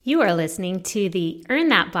You are listening to the Earn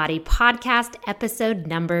That Body podcast, episode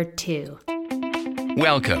number 2.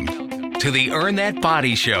 Welcome to the Earn That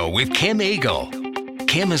Body Show with Kim Eagle.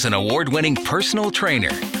 Kim is an award-winning personal trainer,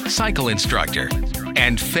 cycle instructor,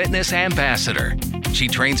 and fitness ambassador. She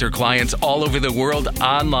trains her clients all over the world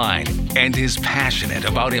online and is passionate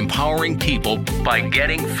about empowering people by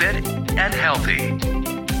getting fit and healthy.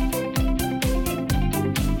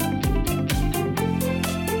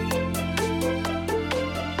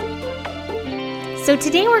 So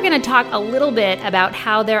today we're going to talk a little bit about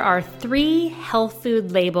how there are 3 health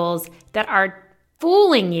food labels that are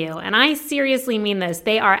fooling you. And I seriously mean this.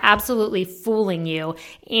 They are absolutely fooling you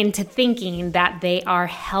into thinking that they are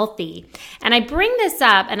healthy. And I bring this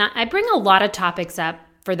up, and I bring a lot of topics up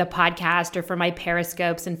for the podcast or for my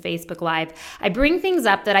Periscopes and Facebook Live. I bring things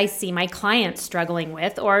up that I see my clients struggling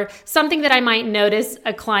with, or something that I might notice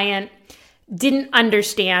a client didn't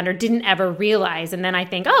understand or didn't ever realize. And then I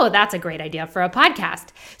think, oh, that's a great idea for a podcast.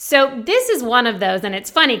 So this is one of those. And it's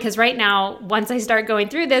funny because right now, once I start going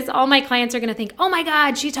through this, all my clients are going to think, oh my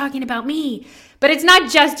God, she's talking about me. But it's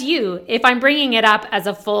not just you. If I'm bringing it up as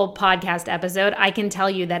a full podcast episode, I can tell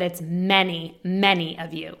you that it's many, many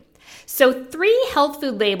of you. So 3 health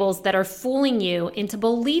food labels that are fooling you into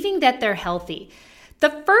believing that they're healthy.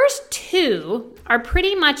 The first 2 are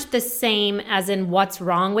pretty much the same as in what's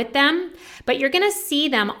wrong with them, but you're going to see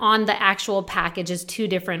them on the actual package as 2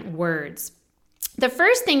 different words. The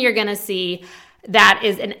first thing you're going to see that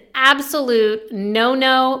is an absolute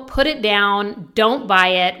no, put it down, don't buy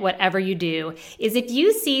it, whatever you do, is if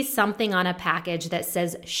you see something on a package that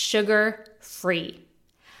says sugar-free.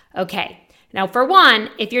 Okay. Now, for one,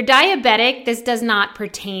 if you're diabetic, this does not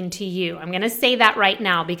pertain to you. I'm going to say that right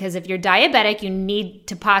now because if you're diabetic, you need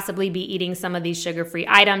to possibly be eating some of these sugar-free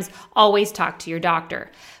items. Always talk to your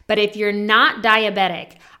doctor. But if you're not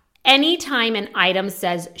diabetic, anytime an item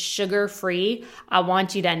says sugar-free, I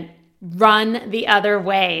want you to run the other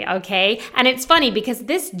way, okay? And it's funny because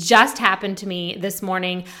this just happened to me this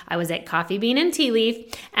morning. I was at Coffee Bean and Tea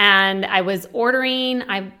Leaf and I was ordering,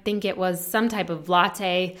 I think it was some type of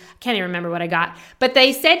latte. I can't even remember what I got. But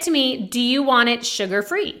they said to me, do you want it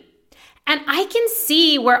sugar-free? And I can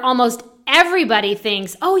see where almost everybody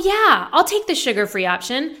thinks, oh yeah, I'll take the sugar-free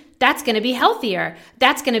option. That's going to be healthier.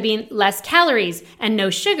 That's going to be less calories and no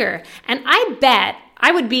sugar. And I bet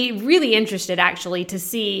I would be really interested actually to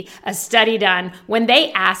see a study done when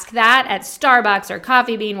they ask that at Starbucks or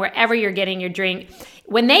Coffee Bean, wherever you're getting your drink.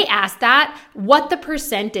 When they ask that, what the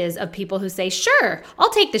percent is of people who say, sure, I'll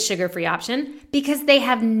take the sugar-free option, because they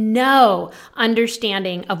have no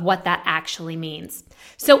understanding of what that actually means.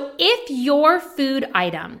 So if your food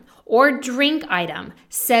item or drink item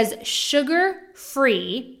says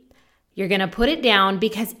sugar-free, you're going to put it down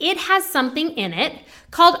because it has something in it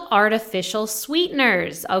called artificial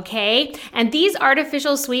sweeteners, okay? And these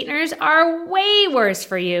artificial sweeteners are way worse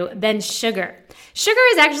for you than sugar. Sugar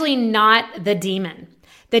is actually not the demon.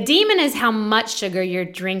 The demon is how much sugar you're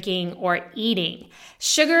drinking or eating.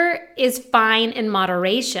 Sugar is fine in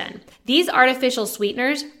moderation. These artificial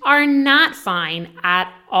sweeteners are not fine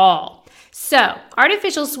at all. So,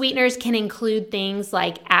 artificial sweeteners can include things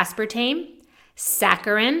like aspartame,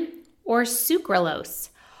 saccharin, or sucralose.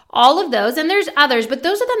 All of those, and there's others, but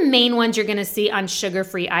those are the main ones you're going to see on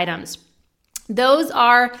sugar-free items. Those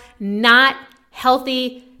are not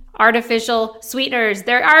healthy artificial sweeteners.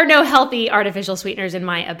 There are no healthy artificial sweeteners in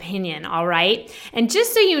my opinion, all right? And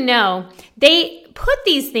just so you know, they put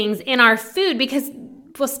these things in our food because,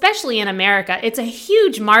 well, especially in America, it's a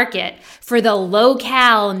huge market for the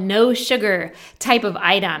low-cal, no-sugar type of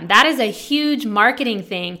item. That is a huge marketing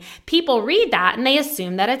thing. People read that and they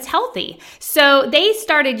assume that it's healthy. So they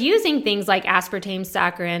started using things like aspartame,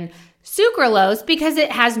 saccharin, sucralose because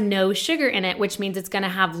it has no sugar in it, which means it's going to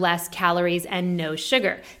have less calories and no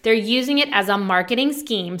sugar. They're using it as a marketing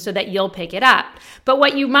scheme so that you'll pick it up. But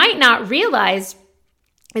what you might not realize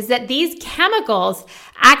is that these chemicals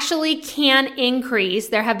actually can increase,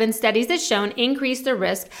 there have been studies that shown increase the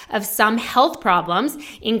risk of some health problems,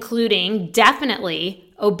 including definitely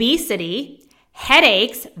obesity,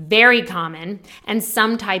 headaches, very common, and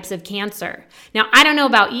some types of cancer. Now, I don't know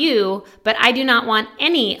about you, but I do not want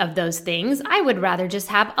any of those things. I would rather just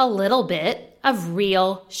have a little bit of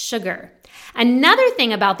real sugar. Another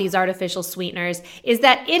thing about these artificial sweeteners is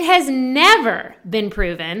that it has never been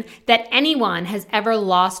proven that anyone has ever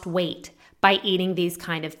lost weight by eating these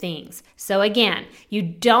kind of things. So again, you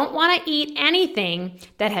don't want to eat anything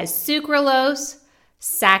that has sucralose,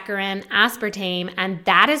 saccharin, aspartame, and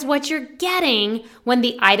that is what you're getting when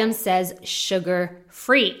the item says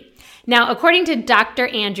sugar-free. Now, according to Dr.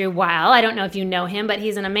 Andrew Weil, I don't know if you know him, but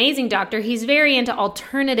he's an amazing doctor. He's very into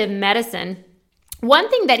alternative medicine. One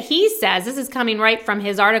thing that he says, this is coming right from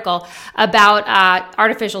his article about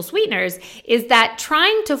artificial sweeteners, is that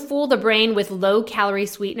trying to fool the brain with low-calorie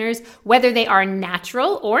sweeteners, whether they are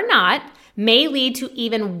natural or not, may lead to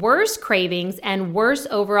even worse cravings and worse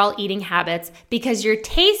overall eating habits because your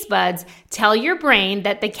taste buds tell your brain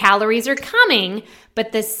that the calories are coming,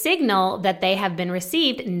 but the signal that they have been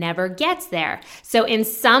received never gets there. So in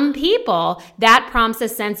some people, that prompts a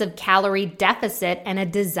sense of calorie deficit and a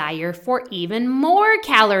desire for even more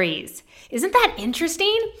calories. Isn't that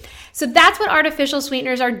interesting? So that's what artificial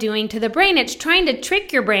sweeteners are doing to the brain. It's trying to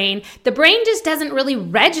trick your brain. The brain just doesn't really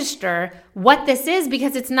register what this is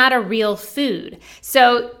because it's not a real food.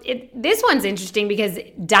 So this one's interesting because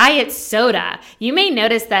diet soda, you may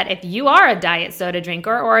notice that if you are a diet soda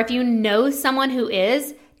drinker or if you know someone who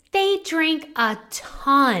is, they drink a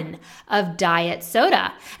ton of diet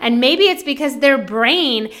soda. And maybe it's because their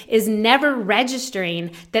brain is never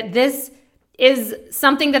registering that this is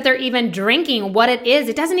something that they're even drinking, what it is.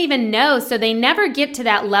 It doesn't even know, so they never get to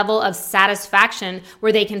that level of satisfaction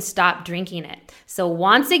where they can stop drinking it. So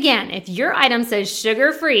once again, if your item says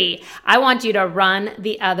sugar-free, I want you to run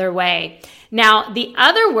the other way. Now, the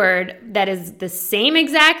other word that is the same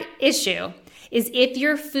exact issue is if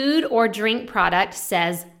your food or drink product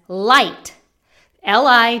says light,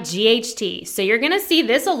 L-I-G-H-T. So you're going to see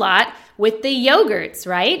this a lot with the yogurts,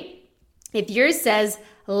 right? If yours says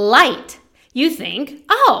light, you think,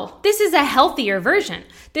 oh, this is a healthier version.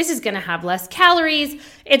 This is going to have less calories.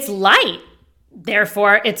 It's light.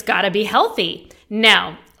 Therefore, it's got to be healthy.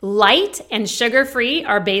 No, light and sugar-free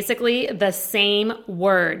are basically the same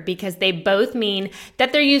word because they both mean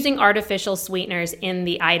that they're using artificial sweeteners in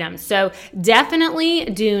the item. So definitely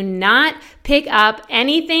do not pick up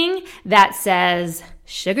anything that says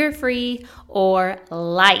sugar-free or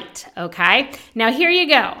light, okay? Now here you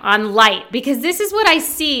go on light, because this is what I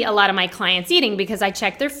see a lot of my clients eating because I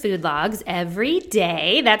check their food logs every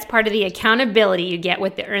day. That's part of the accountability you get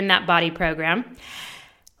with the Earn That Body program.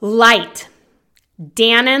 Light,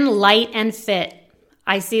 Dannon Light and Fit.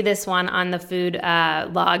 I see this one on the food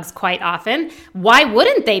logs quite often. Why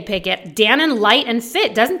wouldn't they pick it? Dannon Light and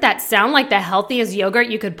Fit. Doesn't that sound like the healthiest yogurt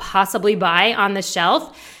you could possibly buy on the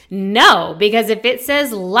shelf? No, because if it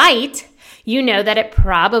says light, you know that it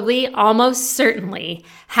probably almost certainly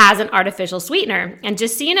has an artificial sweetener. And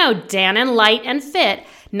just so you know, Dannon Light and Fit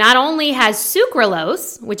not only has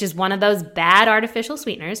sucralose, which is one of those bad artificial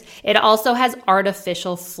sweeteners, it also has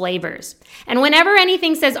artificial flavors. And whenever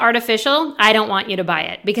anything says artificial, I don't want you to buy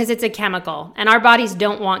it because it's a chemical and our bodies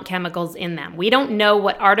don't want chemicals in them. We don't know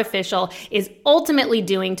what artificial is ultimately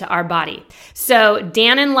doing to our body. So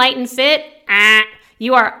Dannon Light and Fit,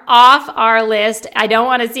 you are off our list. I don't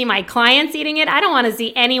want to see my clients eating it. I don't want to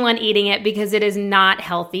see anyone eating it because it is not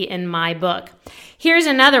healthy in my book. Here's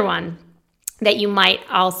another one that you might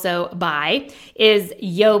also buy is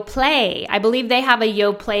Yoplait. I believe they have a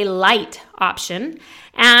Yoplait Light option.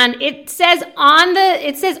 And it says on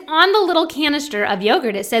the little canister of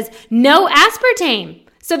yogurt, it says no aspartame.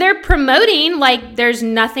 So they're promoting like there's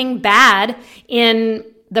nothing bad in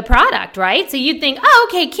the product, right? So you'd think, oh,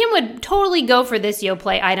 okay, Kim would totally go for this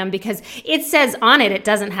Yoplait item because it says on it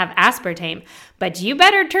doesn't have aspartame. But you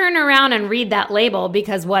better turn around and read that label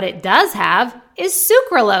because what it does have is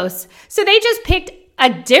sucralose. So they just picked a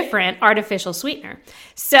different artificial sweetener.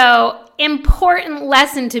 So important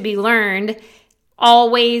lesson to be learned,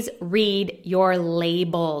 always read your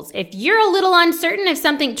labels. If you're a little uncertain if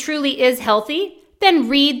something truly is healthy, then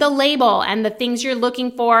read the label, and the things you're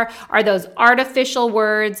looking for are those artificial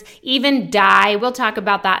words, even dye. We'll talk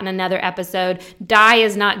about that in another episode. Dye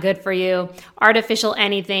is not good for you. Artificial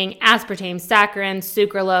anything, aspartame, saccharin,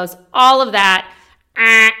 sucralose, all of that,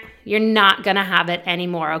 you're not gonna have it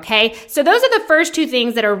anymore, okay? So those are the first two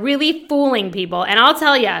things that are really fooling people, and I'll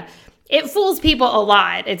tell you, it fools people a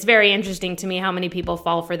lot. It's very interesting to me how many people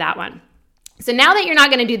fall for that one. So now that you're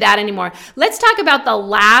not gonna do that anymore, let's talk about the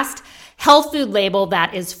last health food label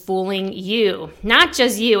that is fooling you. Not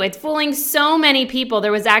just you, it's fooling so many people.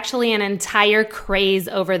 There was actually an entire craze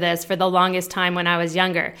over this for the longest time when I was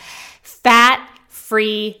younger.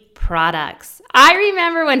 Fat-free products. I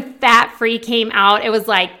remember when fat-free came out, it was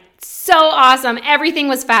like so awesome. Everything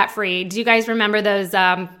was fat-free. Do you guys remember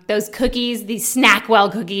those cookies, these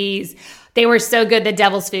Snackwell cookies? They were so good, the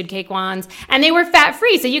Devil's Food Cake ones. And they were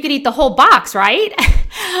fat-free, so you could eat the whole box, right?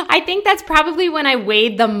 I think that's probably when I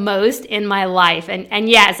weighed the most in my life. And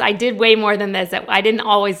yes, I did weigh more than this. I didn't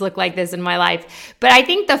always look like this in my life. But I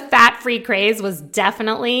think the fat-free craze was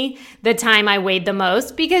definitely the time I weighed the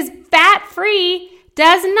most because fat-free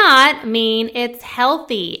does not mean it's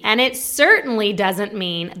healthy, and it certainly doesn't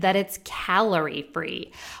mean that it's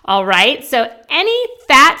calorie-free. All right, so any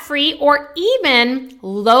fat-free or even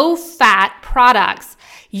low-fat products,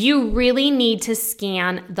 you really need to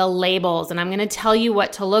scan the labels, and I'm going to tell you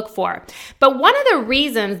what to look for. But one of the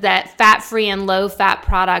reasons that fat-free and low-fat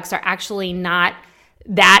products are actually not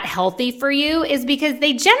that healthy for you is because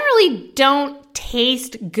they generally don't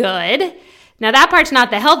taste good. Now, that part's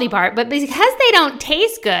not the healthy part, but because they don't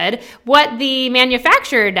taste good, what the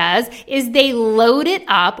manufacturer does is they load it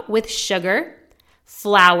up with sugar,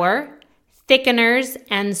 flour, thickeners,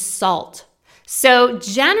 and salt. So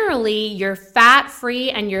generally, your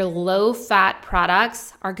fat-free and your low-fat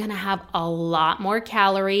products are going to have a lot more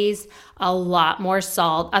calories, a lot more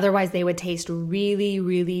salt. Otherwise, they would taste really,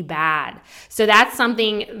 really bad. So that's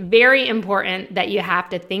something very important that you have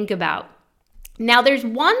to think about. Now, there's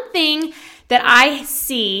one thing that I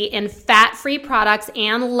see in fat-free products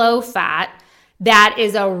and low-fat that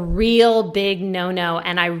is a real big no-no,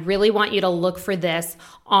 and I really want you to look for this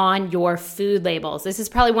on your food labels. This is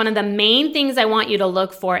probably one of the main things I want you to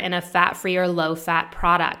look for in a fat-free or low-fat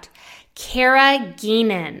product.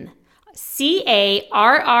 Carrageenan.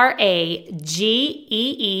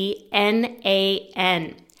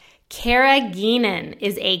 Carrageenan. Carrageenan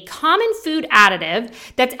is a common food additive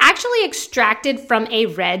that's actually extracted from a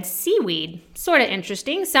red seaweed. Sort of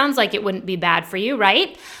interesting. Sounds like it wouldn't be bad for you,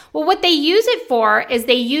 right? Well, what they use it for is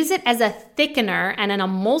they use it as a thickener and an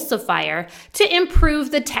emulsifier to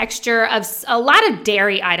improve the texture of a lot of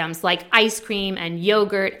dairy items like ice cream and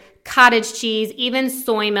yogurt, cottage cheese, even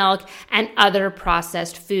soy milk, and other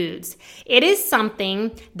processed foods. It is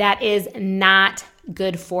something that is not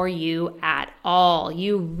good for you at all.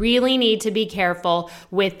 You really need to be careful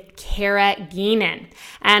with carrageenan.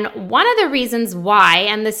 And one of the reasons why,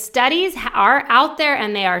 and the studies are out there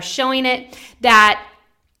and they are showing it, that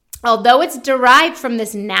although it's derived from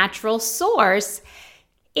this natural source,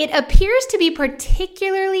 it appears to be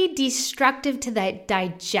particularly destructive to the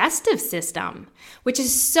digestive system, which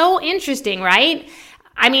is so interesting, right?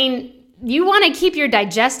 I mean, you want to keep your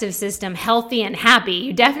digestive system healthy and happy.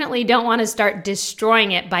 You definitely don't want to start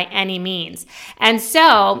destroying it by any means. And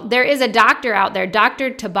so there is a doctor out there,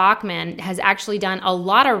 Dr. Tabakman, has actually done a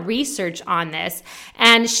lot of research on this.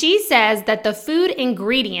 And she says that the food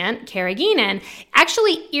ingredient, carrageenan,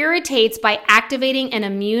 actually irritates by activating an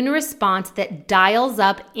immune response that dials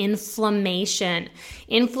up inflammation.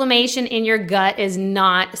 Inflammation in your gut is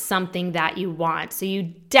not something that you want. So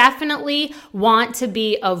you definitely want to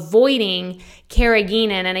be avoiding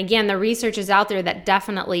carrageenan. And again, the research is out there that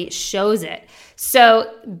definitely shows it.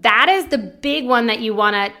 So that is the big one that you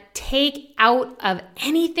want to take out of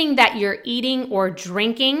anything that you're eating or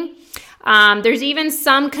drinking. There's even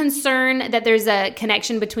some concern that there's a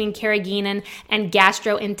connection between carrageenan and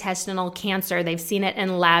gastrointestinal cancer. They've seen it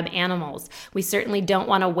in lab animals. We certainly don't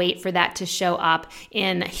want to wait for that to show up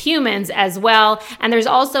in humans as well. And there's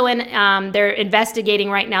also they're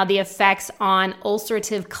investigating right now the effects on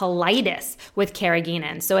ulcerative colitis with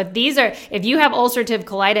carrageenan. So if you have ulcerative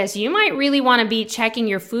colitis, you might really want to be checking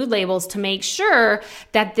your food labels to make sure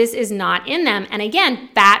that this is not in them. And again,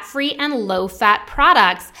 fat-free and low-fat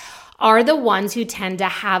products are the ones who tend to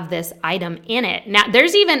have this item in it. Now,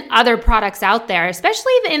 there's even other products out there,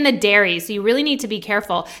 especially in the dairy, so you really need to be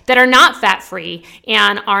careful, that are not fat-free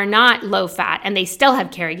and are not low-fat, and they still have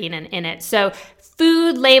carrageenan in it. So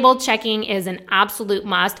food label checking is an absolute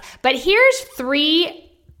must. But here's 3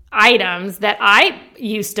 items that I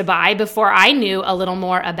used to buy before I knew a little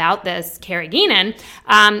more about this carrageenan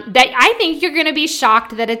that I think you're going to be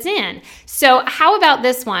shocked that it's in. So how about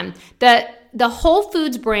this one? The Whole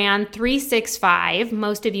Foods brand 365,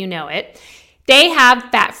 most of you know it, they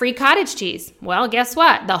have fat-free cottage cheese. Well, guess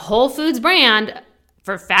what? The Whole Foods brand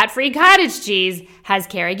for fat-free cottage cheese has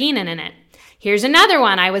carrageenan in it. Here's another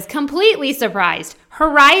one. I was completely surprised.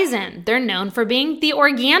 Horizon. They're known for being the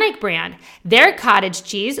organic brand. Their cottage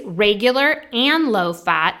cheese, regular and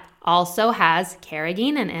low-fat, also has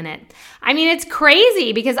carrageenan in it. I mean, it's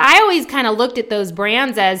crazy because I always kind of looked at those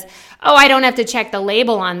brands as, oh, I don't have to check the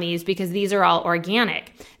label on these because these are all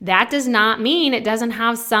organic. That does not mean it doesn't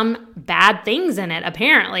have some bad things in it,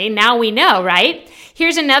 apparently. Now we know, right?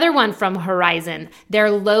 Here's another one from Horizon,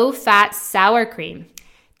 their low-fat sour cream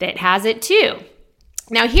that has it too.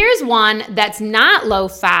 Now here's one that's not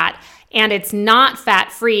low-fat and it's not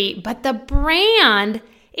fat-free, but the brand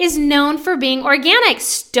is known for being organic,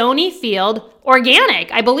 Stonyfield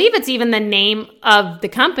Organic. I believe it's even the name of the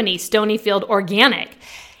company, Stonyfield Organic.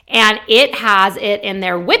 And it has it in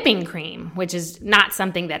their whipping cream, which is not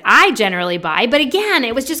something that I generally buy. But again,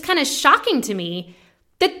 it was just kind of shocking to me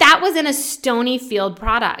that was in a Stonyfield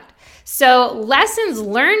product. So lessons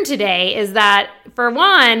learned today is that, for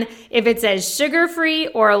one, if it says sugar-free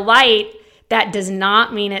or light, that does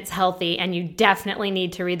not mean it's healthy, and you definitely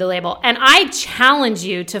need to read the label. And I challenge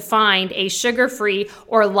you to find a sugar-free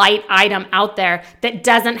or light item out there that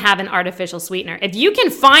doesn't have an artificial sweetener. If you can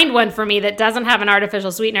find one for me that doesn't have an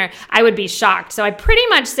artificial sweetener, I would be shocked. So I pretty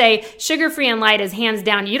much say sugar-free and light is hands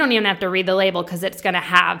down. You don't even have to read the label because it's going to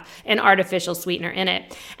have an artificial sweetener in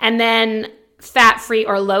it. And then fat-free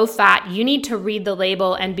or low-fat, you need to read the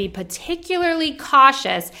label and be particularly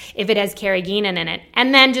cautious if it has carrageenan in it.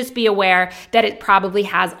 And then just be aware that it probably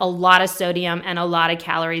has a lot of sodium and a lot of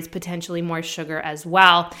calories, potentially more sugar as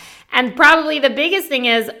well. And probably the biggest thing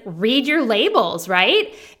is read your labels,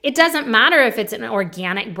 right? It doesn't matter if it's an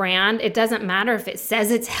organic brand. It doesn't matter if it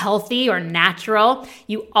says it's healthy or natural.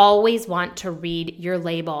 You always want to read your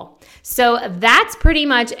label. So that's pretty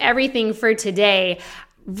much everything for today.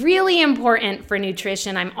 Really important for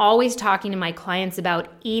nutrition. I'm always talking to my clients about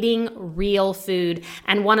eating real food.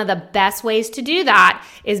 And one of the best ways to do that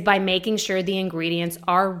is by making sure the ingredients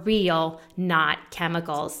are real, not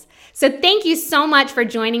chemicals. So thank you so much for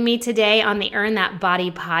joining me today on the Earn That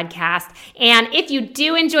Body podcast. And if you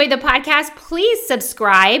do enjoy the podcast, please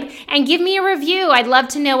subscribe and give me a review. I'd love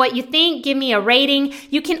to know what you think. Give me a rating.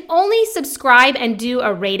 You can only subscribe and do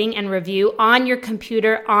a rating and review on your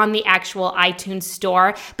computer on the actual iTunes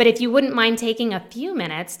store. But if you wouldn't mind taking a few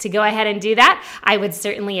minutes to go ahead and do that, I would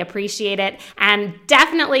certainly appreciate it. And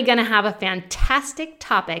definitely going to have a fantastic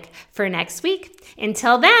topic for next week.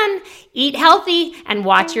 Until then, eat healthy and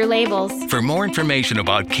watch your labels. For more information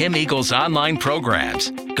about Kim Eagle's online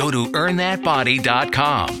programs, go to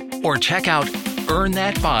earnthatbody.com or check out Earn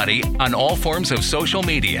That Body on all forms of social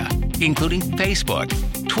media, including Facebook,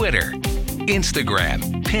 Twitter,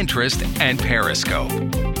 Instagram, Pinterest, and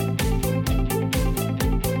Periscope.